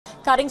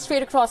Cutting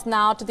straight across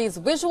now to these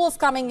visuals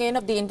coming in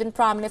of the Indian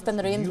Prime Minister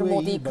Narendra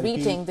Modi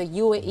greeting the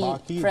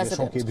UAE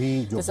President.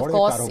 This, of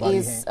course,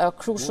 is a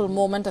crucial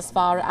moment as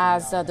far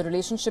as the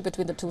relationship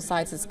between the two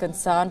sides is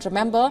concerned.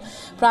 Remember,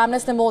 Prime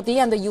Minister Modi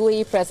and the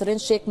UAE President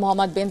Sheikh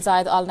Mohammed bin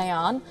Zayed Al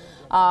Nahyan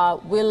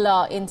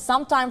will, in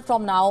some time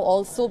from now,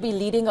 also be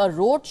leading a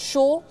road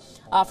show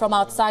from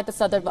outside the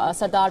Sardar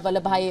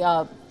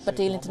Vallabhai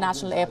Patel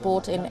International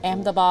Airport in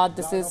Ahmedabad.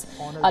 This is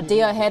a day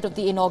ahead of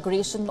the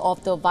inauguration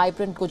of the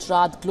vibrant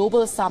Gujarat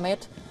Global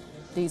Summit.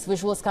 These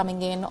visuals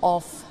coming in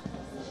of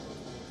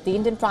the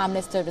Indian Prime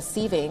Minister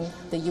receiving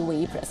the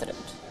UAE President.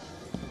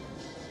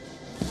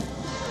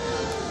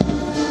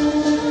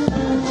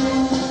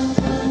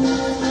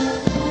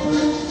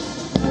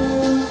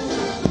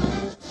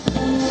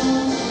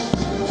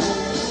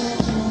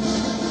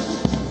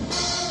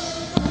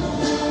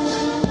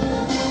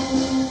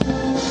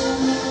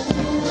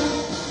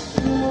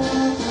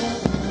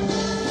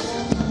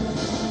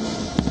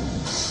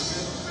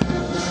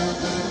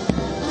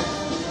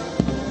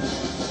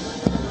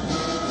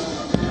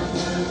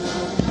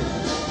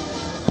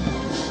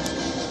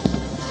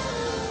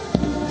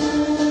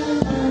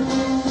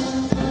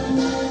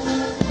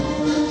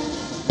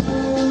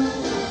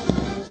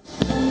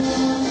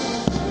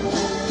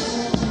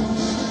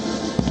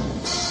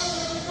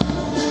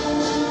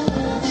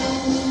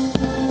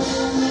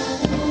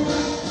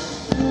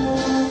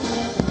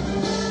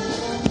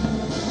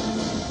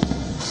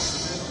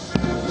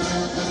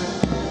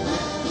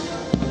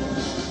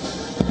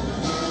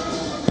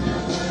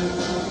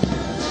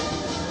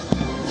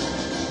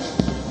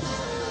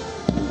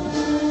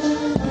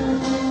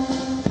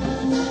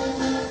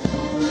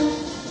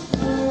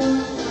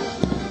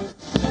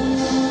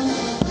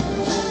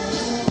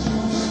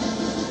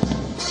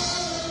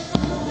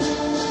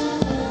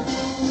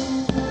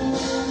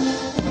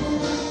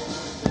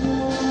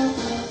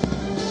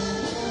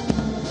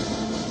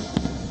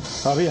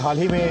 अभी हाल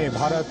ही में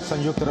भारत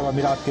संयुक्त अरब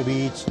अमीरात के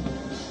बीच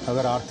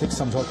अगर आर्थिक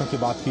समझौतों की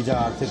बात की जाए,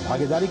 आर्थिक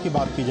भागीदारी की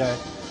बात की जाए,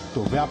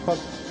 तो व्यापक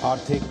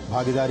आर्थिक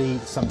भागीदारी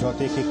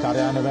समझौते के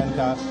कार्यान्वयन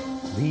का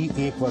भी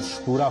 1 वर्ष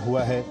पूरा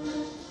हुआ है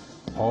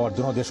और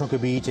दोनों देशों के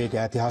बीच एक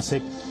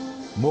ऐतिहासिक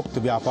मुक्त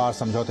व्यापार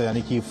समझौता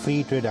यानी कि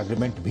फ्री ट्रेड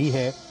एग्रीमेंट भी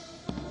है।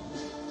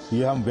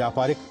 ये हम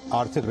व्यापारिक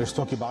आर्थिक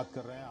रिश्तों की बात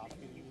कर रहे हैं।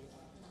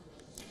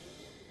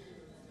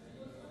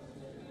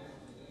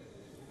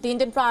 The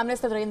Indian Prime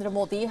Minister Narendra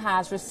Modi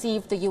has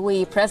received the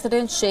UAE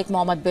President Sheikh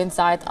Mohammed bin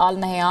Zayed Al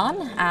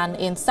Nahyan, and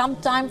in some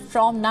time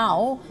from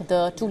now,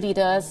 the two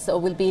leaders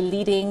will be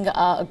leading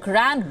a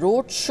grand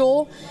road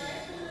show.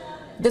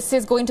 This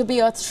is going to be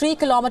a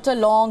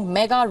 3-kilometer-long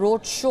mega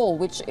road show,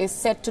 which is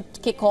set to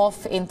kick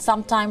off in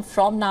some time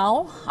from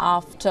now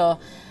after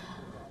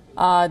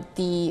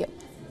the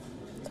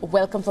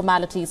welcome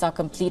formalities are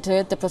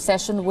completed. The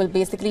procession will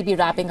basically be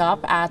wrapping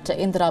up at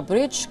Indira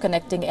Bridge,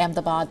 connecting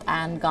Ahmedabad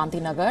and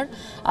Gandhinagar.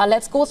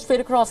 Let's go straight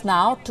across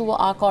now to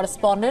our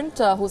correspondent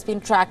who's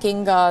been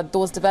tracking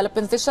those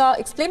developments. Disha,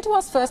 explain to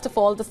us first of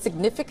all the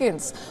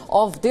significance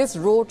of this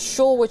road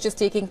show which is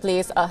taking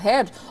place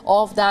ahead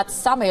of that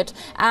summit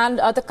and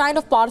the kind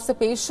of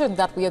participation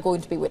that we are going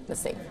to be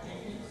witnessing.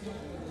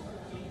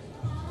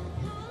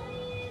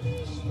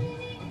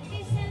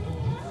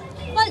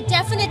 Well,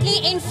 definitely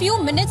in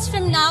few minutes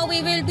from now,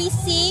 we will be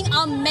seeing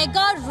a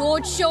mega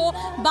roadshow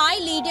by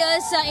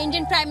leaders,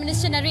 Indian Prime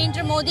Minister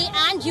Narendra Modi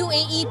and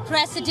UAE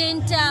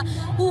President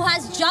who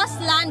has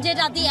just landed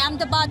at the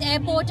Ahmedabad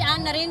airport,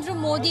 and Narendra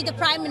Modi, the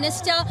Prime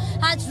Minister,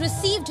 has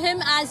received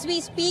him as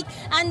we speak.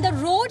 And the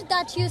road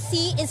that you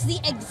see is the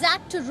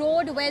exact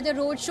road where the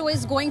roadshow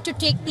is going to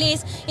take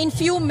place in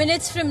few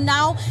minutes from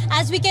now.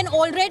 As we can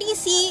already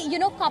see, you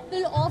know,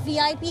 couple of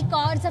VIP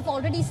cars have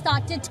already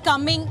started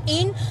coming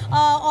in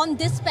on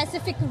this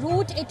specific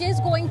route. It is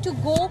going to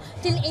go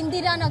till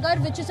Indira Nagar,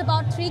 which is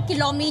about 3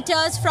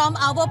 kilometers from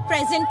our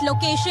present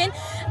location.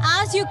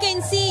 As you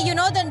can see, you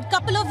know, the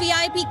couple of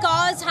VIP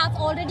cars have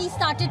already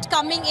started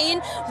coming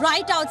in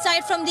right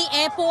outside from the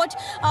airport.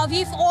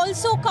 We've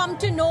also come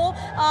to know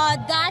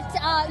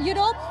that, you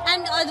know,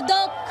 and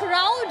the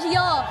crowd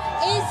here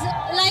is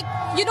like,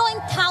 you know, in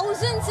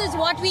thousands is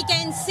what we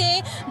can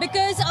say,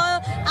 because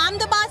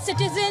Ahmedabad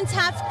citizens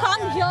have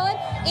come here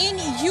in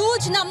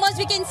huge numbers.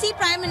 We can see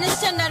Prime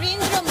Minister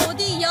Narendra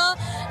Modi here,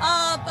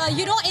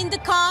 you know, in the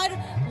car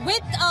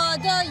with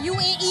the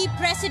UAE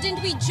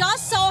President. We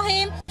just saw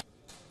him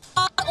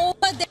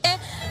over there,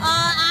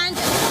 and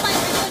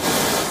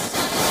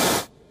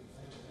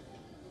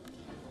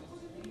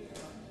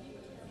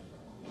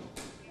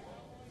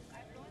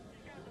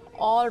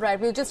all right,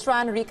 we'll just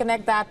try and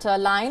reconnect that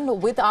line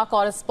with our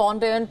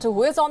correspondent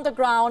who is on the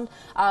ground,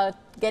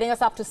 getting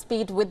us up to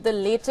speed with the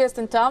latest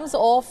in terms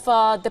of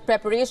the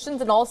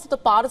preparations and also the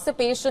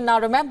participation. Now,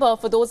 remember,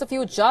 for those of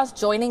you just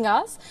joining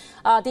us,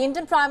 the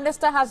Indian Prime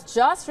Minister has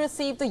just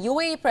received the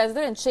UAE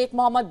President Sheikh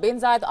Mohammed bin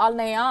Zayed Al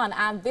Nahyan,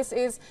 and this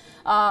is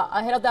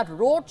ahead of that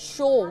road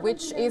show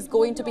which is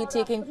going to be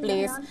taking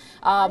place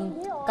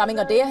coming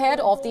a day ahead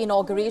of the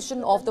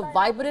inauguration of the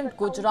vibrant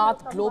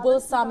Gujarat Global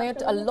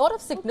Summit. A lot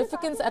of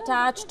significance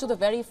attached to the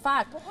very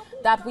fact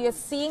that we are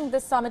seeing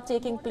this summit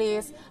taking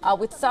place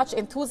with such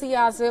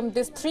enthusiasm.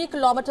 This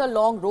 3-kilometer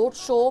long road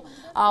show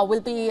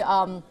will be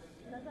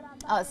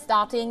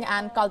starting,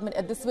 and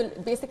this will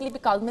basically be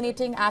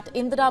culminating at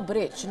Indira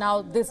Bridge.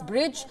 Now, this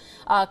bridge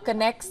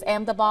connects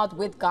Ahmedabad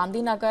with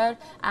Gandhinagar,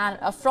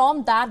 and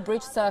from that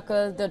bridge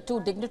circle, the two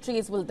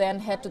dignitaries will then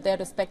head to their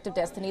respective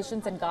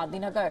destinations in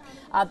Gandhinagar.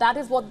 That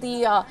is what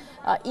the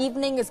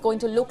evening is going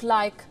to look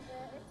like.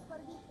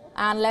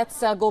 And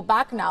let's go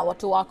back now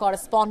to our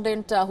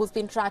correspondent who's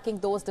been tracking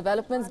those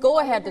developments. Go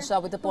ahead,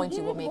 Disha, with the point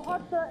you were making.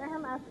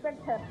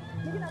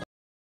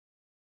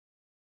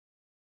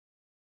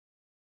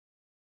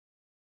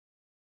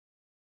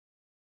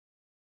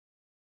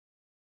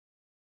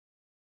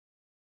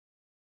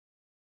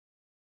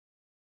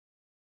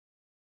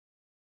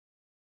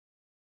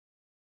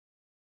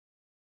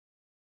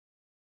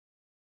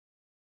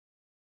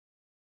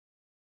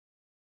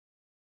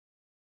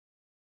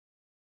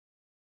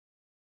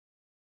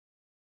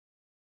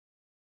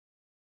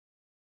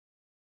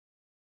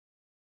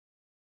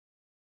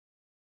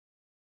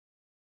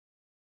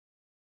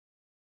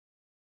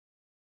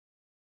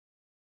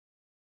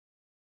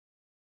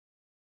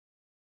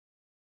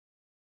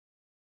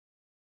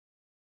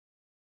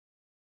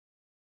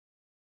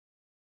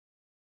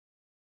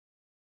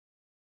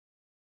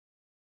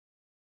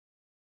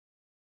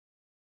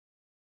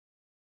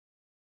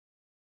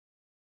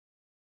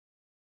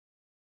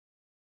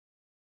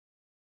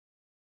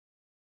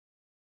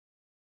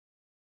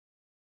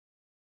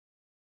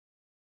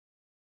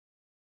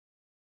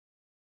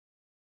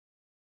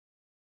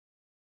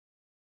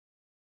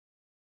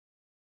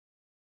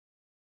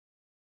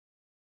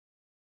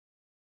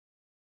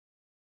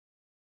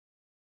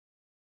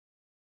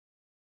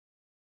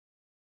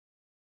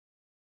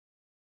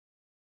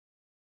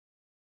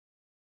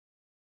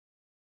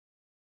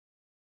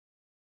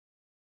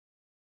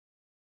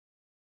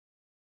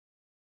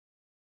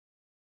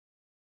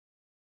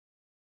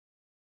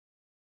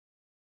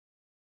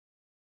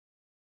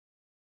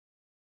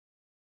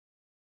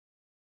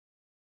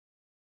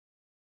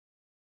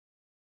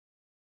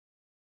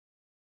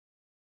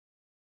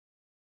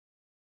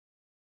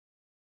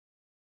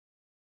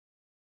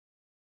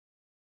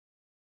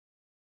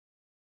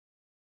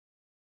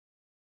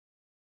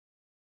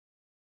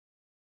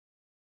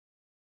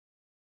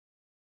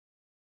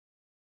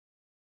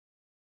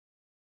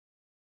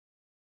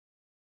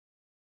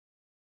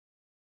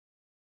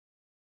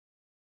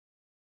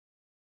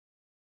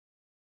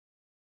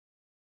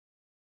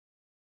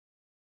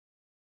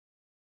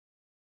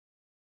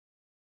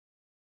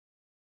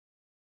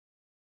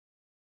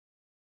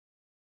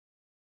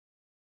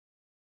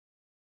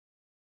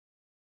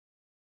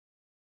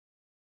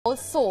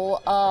 Also,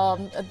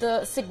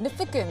 the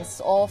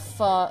significance of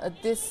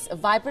this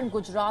vibrant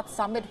Gujarat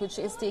summit, which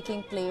is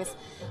taking place,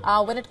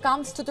 when it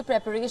comes to the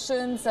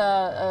preparations,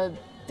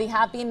 they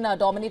have been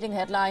dominating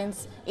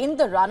headlines in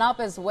the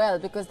run-up as well,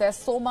 because there's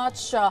so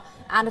much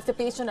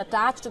anticipation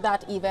attached to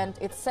that event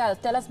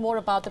itself. Tell us more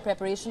about the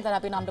preparations that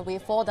have been underway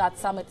for that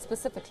summit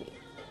specifically.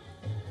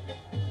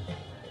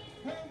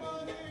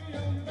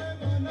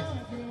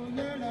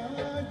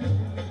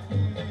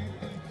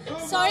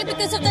 Sorry,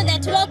 because of the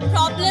network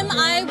problem,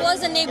 I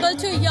was unable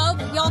to hear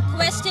your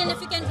question.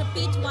 If you can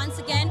repeat once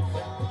again.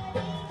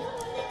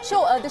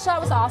 Sure, Disha, I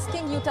was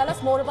asking you, tell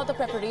us more about the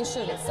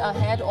preparations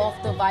ahead of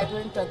the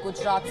vibrant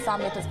Gujarat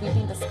summit, as we've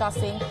been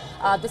discussing.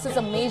 This is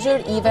a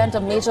major event, a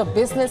major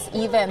business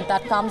event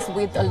that comes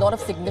with a lot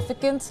of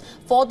significance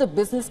for the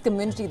business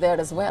community there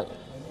as well.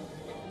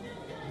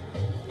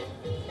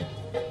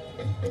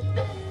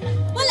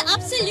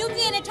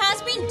 Absolutely, and it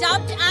has been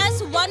dubbed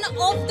as one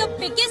of the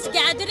biggest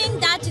gathering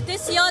that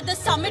this year the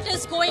summit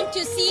is going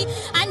to see,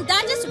 and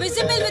that is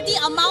visible with the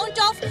amount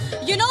of,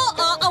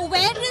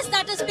 awareness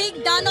that is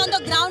being done on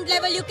the ground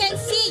level. You can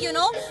see,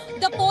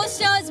 the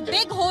posters,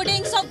 big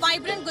hoardings of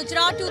Vibrant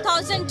Gujarat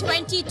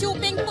 2022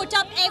 being put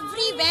up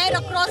everywhere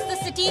across the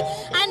city,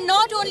 and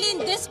not only in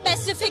this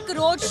specific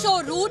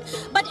roadshow route,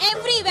 but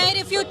everywhere.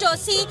 If you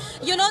see,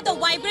 the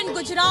Vibrant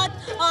Gujarat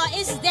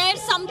is there,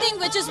 something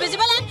which is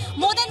visible, and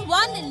more than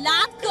 1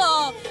 lakh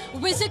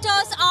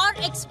visitors are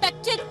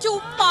expected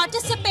to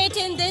participate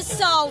in this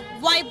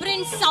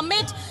vibrant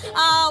summit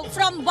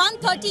from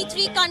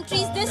 133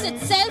 countries. This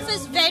itself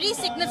is very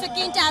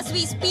significant as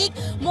we speak.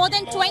 More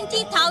than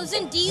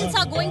 20,000 deals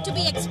are going to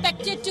be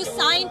expected to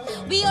sign.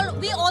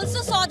 We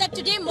also saw that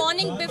today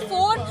morning,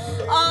 before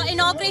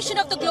inauguration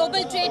of the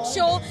Global Trade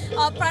Show,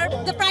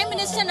 the Prime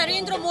Minister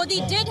Narendra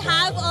Modi did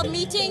have a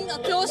meeting, a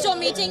closed-door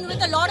meeting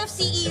with a lot of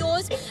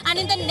CEOs, and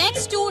in the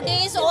next 2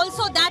 days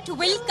also that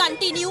will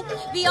continue.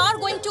 We are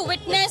going to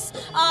witness,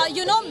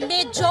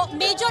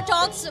 major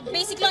talks it's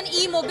basically on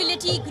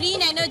e-mobility,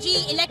 green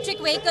energy, electric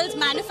vehicles,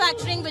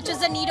 manufacturing, which is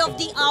the need of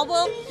the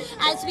hour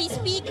as we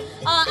speak.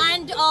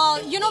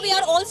 We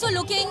are also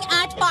looking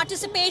at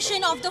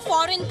participation of the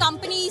foreign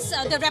companies,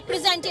 the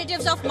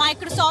representatives of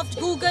Microsoft,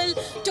 Google,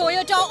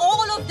 Toyota,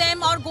 all of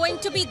them are going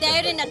to be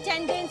there in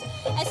attendance,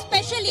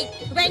 especially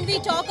when we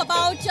talk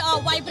about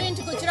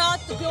Vibrant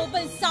Gujarat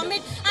Global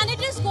Summit. And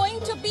it is going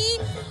to be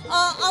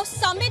a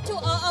summit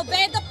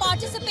where the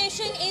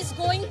participation is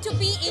going to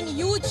be in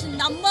huge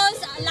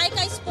numbers. Like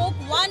I spoke,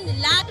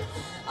 1 lakh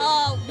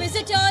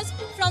visitors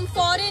from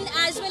foreign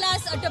as well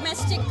as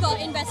domestic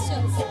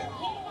investors.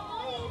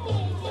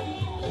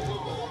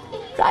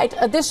 Right.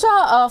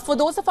 Disha, for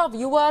those of our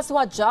viewers who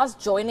are just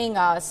joining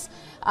us,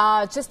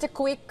 just a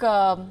quick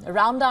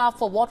roundup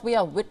for what we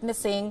are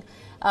witnessing.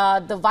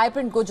 The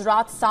Vibrant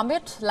Gujarat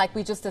Summit, like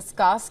we just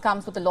discussed,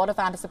 comes with a lot of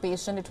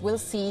anticipation. It will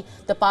see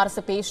the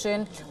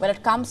participation when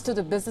it comes to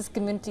the business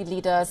community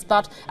leaders.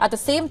 But at the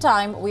same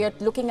time, we are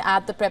looking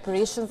at the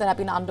preparations that have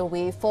been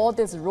underway for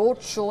this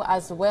road show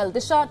as well.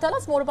 Disha, tell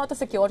us more about the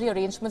security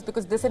arrangements,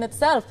 because this in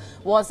itself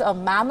was a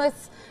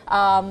mammoth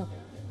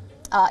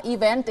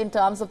event in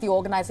terms of the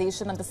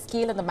organization and the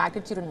scale and the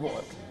magnitude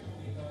involved.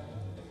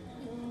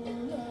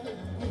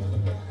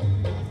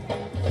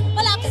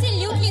 Well,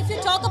 absolutely. If you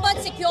talk about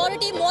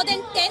security, more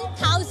than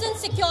 10,000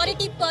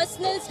 security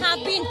personnels have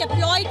been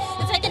deployed.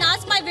 If I can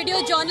ask my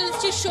video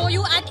journalists to show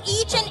you, at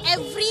each and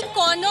every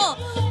corner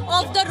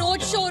of the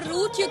roadshow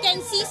route, you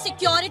can see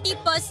security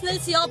personnel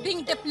here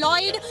being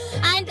deployed,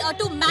 and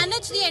to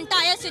manage the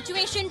entire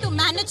situation, to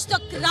manage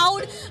the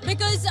crowd,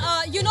 because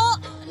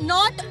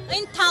not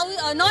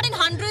in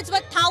hundreds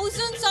but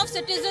thousands of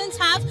citizens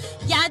have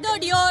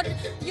gathered here,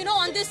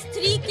 on this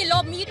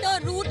 3-kilometer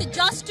route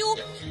just to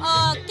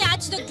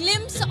catch the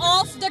glimpse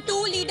of the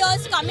two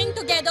leaders coming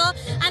together.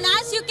 And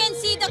as you can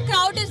see, the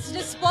crowd is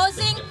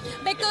dispersing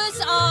because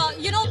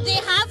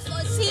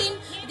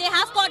they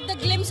have got the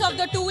glimpse of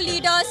the two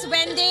leaders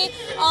when they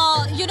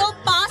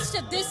passed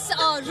this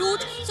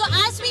route. So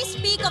as we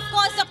speak, of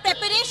course, the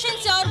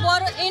preparations here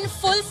were in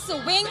full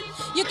swing.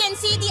 You can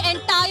see the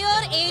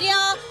entire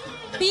area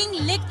being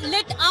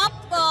lit up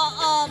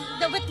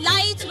with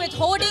lights, with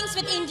hoardings,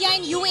 with India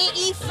and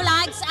UAE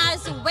flags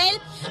as well.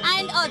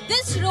 And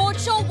this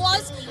roadshow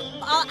was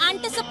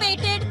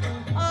anticipated.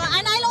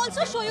 And I'll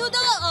also show you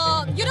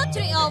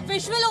the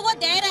visual over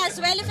there as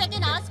well. If I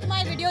can ask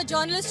my video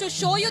journalist to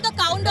show you the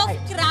count of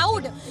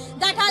crowd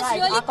that has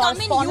really come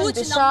in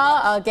huge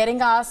numbers.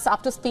 Getting us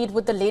up to speed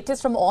with the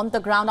latest from on the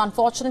ground.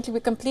 Unfortunately,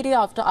 we're completely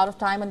out of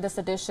time in this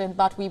edition,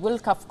 but we will,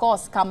 of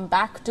course, come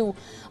back to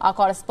our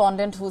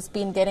correspondent who's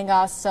been getting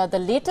us the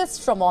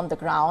latest from on the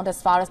ground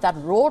as far as that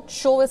road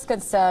show is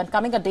concerned,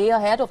 coming a day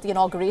ahead of the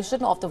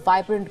inauguration of the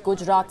Vibrant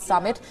Gujarat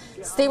Summit.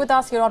 Stay with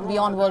us here on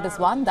WION World is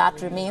One.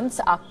 That remains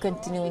our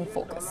continuing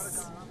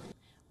focus.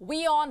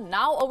 WION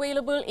now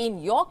available in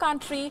your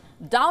country.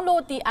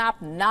 Download the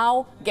app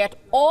now. Get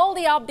all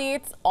the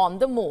updates on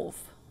the move.